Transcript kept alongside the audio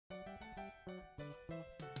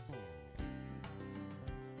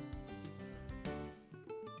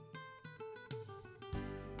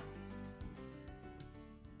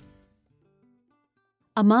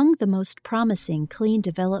Among the most promising clean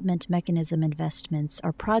development mechanism investments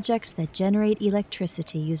are projects that generate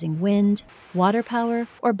electricity using wind, water power,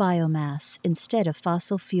 or biomass instead of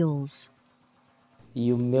fossil fuels.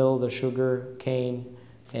 You mill the sugar cane,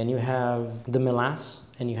 and you have the melasse,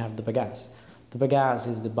 and you have the bagasse. The bagasse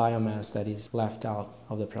is the biomass that is left out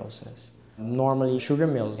of the process. Normally, sugar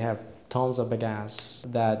mills have tons of bagasse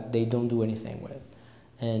that they don't do anything with.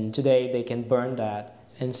 And today, they can burn that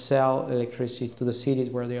and sell electricity to the cities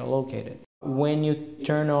where they are located. When you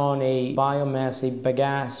turn on a biomass, a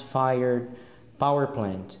bagasse-fired power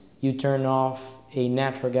plant, you turn off a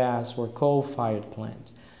natural gas or coal-fired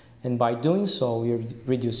plant. And by doing so, you're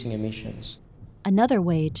reducing emissions. Another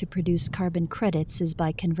way to produce carbon credits is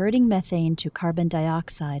by converting methane to carbon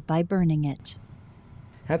dioxide by burning it.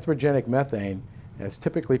 Anthropogenic methane is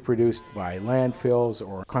typically produced by landfills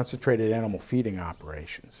or concentrated animal feeding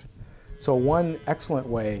operations. So one excellent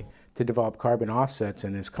way to develop carbon offsets,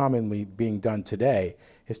 and is commonly being done today,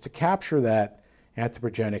 is to capture that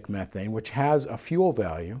anthropogenic methane, which has a fuel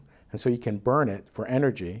value, and so you can burn it for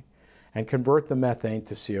energy, and convert the methane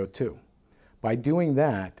to CO2. By doing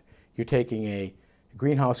that, you're taking a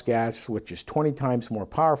greenhouse gas which is 20 times more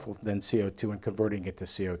powerful than CO2 and converting it to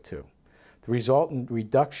CO2. The resultant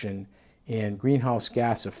reduction in greenhouse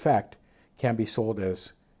gas effect can be sold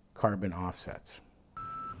as carbon offsets.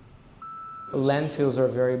 Landfills are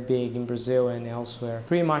very big in Brazil and elsewhere.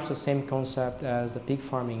 Pretty much the same concept as the pig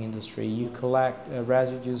farming industry. You collect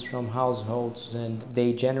residues from households and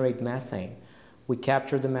they generate methane. We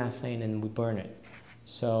capture the methane and we burn it.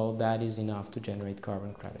 So that is enough to generate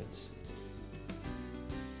carbon credits.